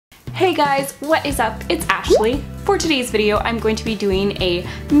Hey guys, what is up? It's Ashley. For today's video, I'm going to be doing a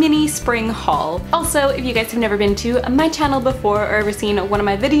mini spring haul. Also, if you guys have never been to my channel before or ever seen one of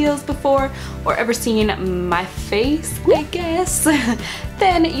my videos before or ever seen my face, I guess,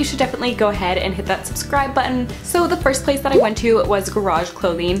 then you should definitely go ahead and hit that subscribe button. So the first place that I went to was Garage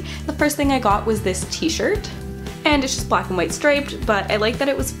Clothing. The first thing I got was this t-shirt. And it's just black and white striped, but I like that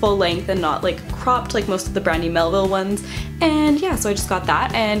it was full length and not like cropped like most of the Brandy Melville ones. And yeah, so I just got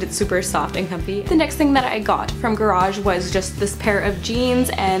that and it's super soft and comfy. The next thing that I got from Garage was just this pair of jeans,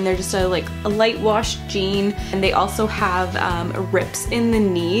 and they're just a light wash jean, and they also have rips in the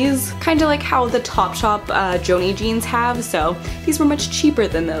knees, kind of like how the Topshop Joni jeans have, so these were much cheaper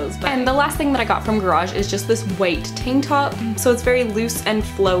than those. And the last thing that I got from Garage is just this white tank top. So it's very loose and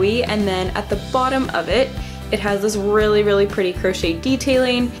flowy, and then at the bottom of it, it has this really pretty crochet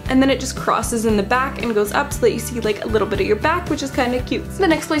detailing, and then it just crosses in the back and goes up so that you see like a little bit of your back, which is kind of cute. So the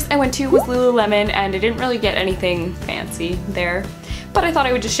next place I went to was Lululemon, and I didn't really get anything fancy there, but I thought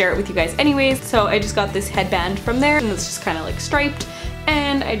I would just share it with you guys anyways. So I just got this headband from there, and it's just kind of like striped,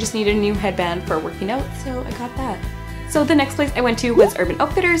 and I just needed a new headband for working out, so I got that. So the next place I went to was Urban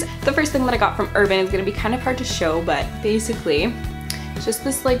Outfitters. The first thing that I got from Urban is going to be kind of hard to show, but basically it's just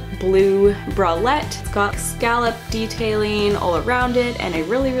this like blue bralette. It's got scallop detailing all around it, and I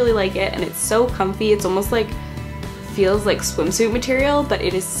really like it, and it's so comfy. It's almost like feels like swimsuit material, but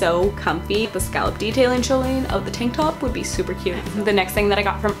it is so comfy. The scallop detailing showing of the tank top would be super cute. The next thing that I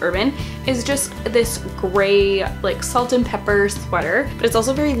got from Urban is just this gray like salt and pepper sweater, but it's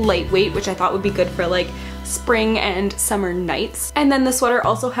also very lightweight, which I thought would be good for like spring and summer nights. And then the sweater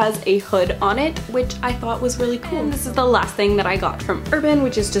also has a hood on it, which I thought was really cool. And this is the last thing that I got from Urban,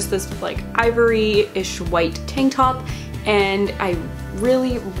 which is just this like ivory-ish white tank top, and I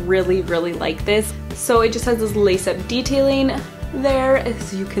really like this. So it just has this lace-up detailing there,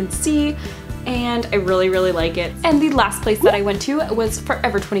 as you can see, and I really like it. And the last place that I went to was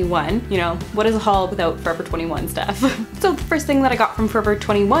Forever 21. You know, what is a haul without Forever 21 stuff? So the first thing that I got from Forever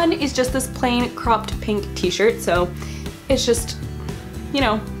 21 is just this plain cropped pink t-shirt. So it's just, you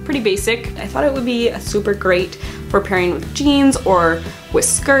know, pretty basic. I thought it would be super great for pairing with jeans or with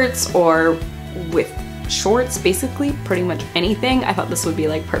skirts or with shorts, basically pretty much anything. I thought this would be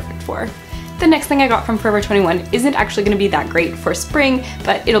like perfect for. The next thing I got from Forever 21 isn't actually going to be that great for spring,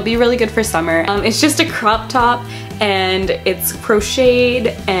 but it'll be really good for summer. It's just a crop top, and it's crocheted,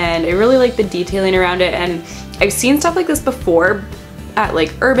 and I really like the detailing around it, and I've seen stuff like this before at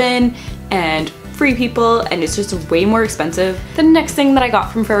like Urban and Free People, and it's just way more expensive. The next thing that I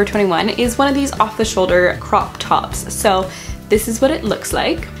got from Forever 21 is one of these off-the-shoulder crop tops. So this is what it looks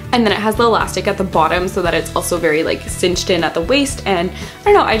like. And then it has the elastic at the bottom so that it's also very like cinched in at the waist, and I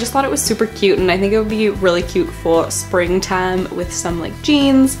don't know, I just thought it was super cute, and I think it would be really cute for springtime with some like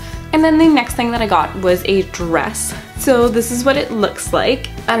jeans. And then the next thing that I got was a dress. So this is what it looks like.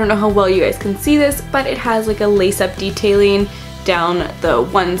 I don't know how well you guys can see this, but it has like a lace-up detailing down the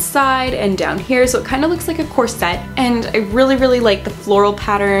one side and down here, so it kind of looks like a corset, and I really like the floral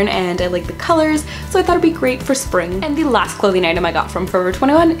pattern, and I like the colors, so I thought it'd be great for spring. And the last clothing item I got from Forever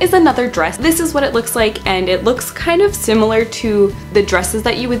 21 is another dress. This is what it looks like, and it looks kind of similar to the dresses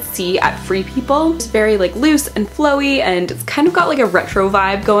that you would see at Free People. It's very like loose and flowy, and it's kind of got like a retro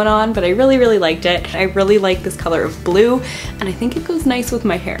vibe going on, but I really liked it. I really like this color of blue, and I think it goes nice with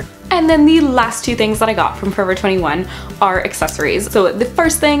my hair. And then the last two things that I got from Forever 21 are accessories. So the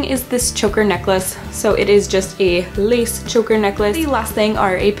first thing is this choker necklace. So it is just a lace choker necklace. The last thing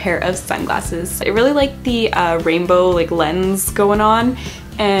are a pair of sunglasses. I really like the rainbow like lens going on,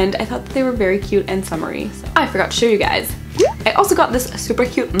 and I thought that they were very cute and summery. So I forgot to show you guys. I also got this super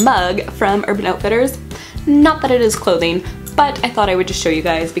cute mug from Urban Outfitters. Not that it is clothing, but I thought I would just show you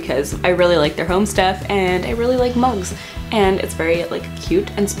guys because I really like their home stuff, and I really like mugs. And it's very like cute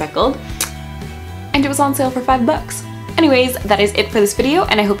and speckled, and it was on sale for $5. Anyways, that is it for this video,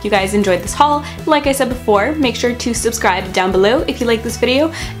 and I hope you guys enjoyed this haul. Like I said before, make sure to subscribe down below if you like this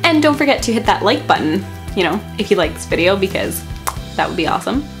video, and don't forget to hit that like button, you know, if you like this video, because that would be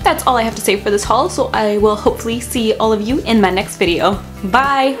awesome. That's all I have to say for this haul, so I will hopefully see all of you in my next video.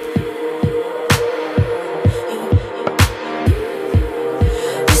 Bye!